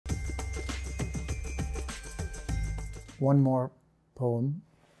one more poem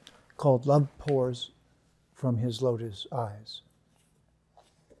called Love Pours from His Lotus Eyes.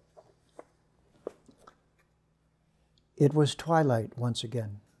 It was twilight once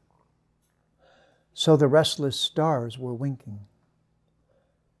again, so the restless stars were winking,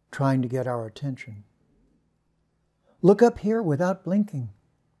 trying to get our attention. Look up here without blinking.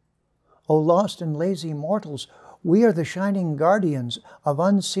 O lost and lazy mortals, we are the shining guardians of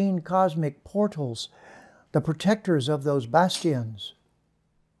unseen cosmic portals, the protectors of those bastions.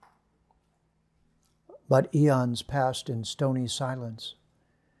 But eons passed in stony silence,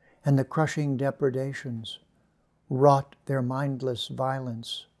 and the crushing depredations wrought their mindless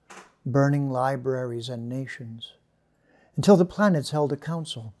violence, burning libraries and nations, until the planets held a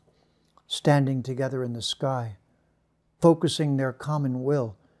council, standing together in the sky, focusing their common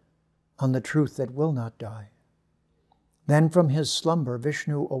will on the truth that will not die. Then from his slumber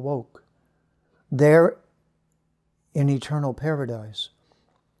Vishnu awoke. There in eternal paradise,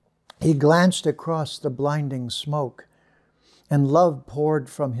 he glanced across the blinding smoke, and love poured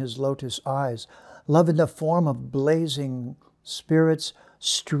from his lotus eyes, love in the form of blazing spirits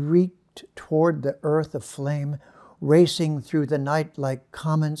streaked toward the earth aflame, racing through the night like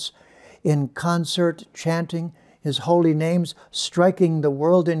comets, in concert chanting his holy names, striking the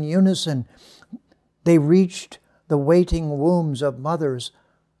world in unison. They reached the waiting wombs of mothers,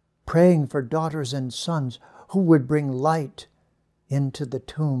 praying for daughters and sons who would bring light into the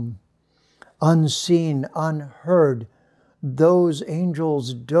tomb. Unseen, unheard, those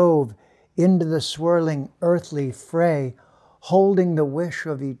angels dove into the swirling earthly fray, holding the wish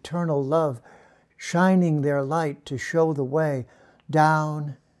of eternal love, shining their light to show the way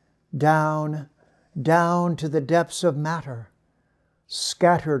down, down, down to the depths of matter,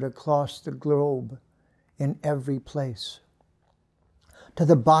 scattered across the globe in every place, to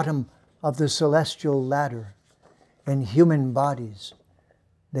the bottom of the celestial ladder. In human bodies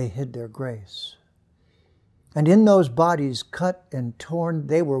they hid their grace. And in those bodies cut and torn,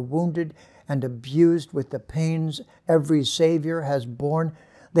 they were wounded and abused with the pains every Savior has borne.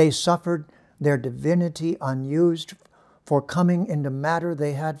 They suffered their divinity unused, for coming into matter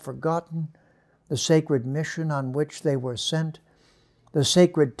they had forgotten the sacred mission on which they were sent, the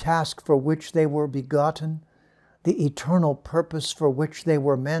sacred task for which they were begotten, the eternal purpose for which they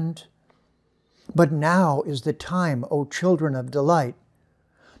were meant. But now is the time, O children of delight,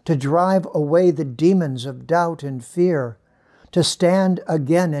 to drive away the demons of doubt and fear, to stand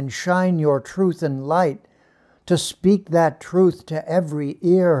again and shine your truth and light, to speak that truth to every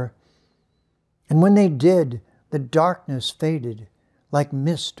ear. And when they did, the darkness faded like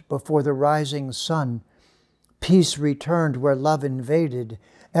mist before the rising sun. Peace returned where love invaded.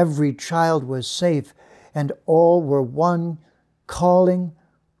 Every child was safe, and all were one, calling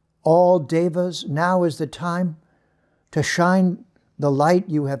all devas. Now is the time to shine the light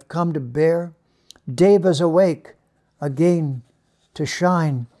you have come to bear. Devas, awake again to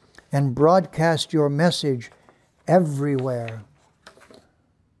shine and broadcast your message everywhere.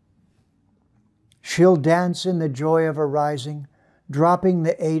 She'll dance in the joy of arising, dropping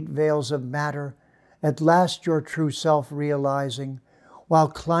the 8 veils of matter, at last your true self realizing, while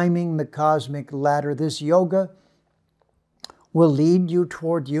climbing the cosmic ladder. This yoga will lead you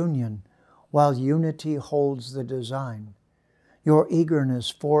toward union, while unity holds the design. Your eagerness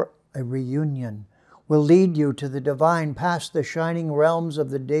for a reunion will lead you to the divine, past the shining realms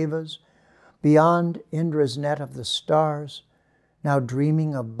of the devas, beyond Indra's net of the stars, now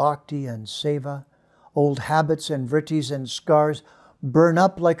dreaming of bhakti and seva. Old habits and vrittis and scars burn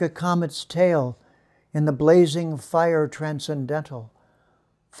up like a comet's tail in the blazing fire transcendental,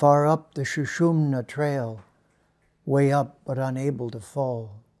 far up the Shushumna trail, way up but unable to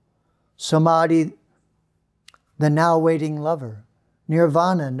fall. Samadhi, the now waiting lover.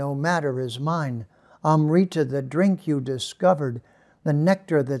 Nirvana, no matter, is mine. Amrita, the drink you discovered, the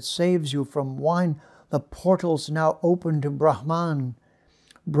nectar that saves you from wine. The portals now open to Brahman,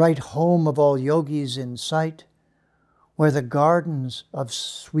 bright home of all yogis in sight, where the gardens of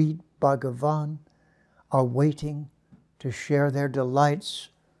sweet Bhagavan are waiting to share their delights.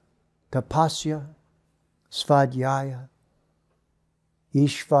 Tapasya, Svadhyaya,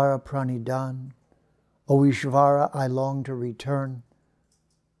 Ishvara Pranidan. O Ishvara, I long to return,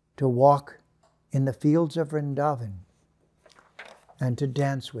 to walk in the fields of Vrindavan, and to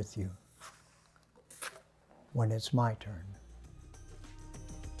dance with you when it's my turn.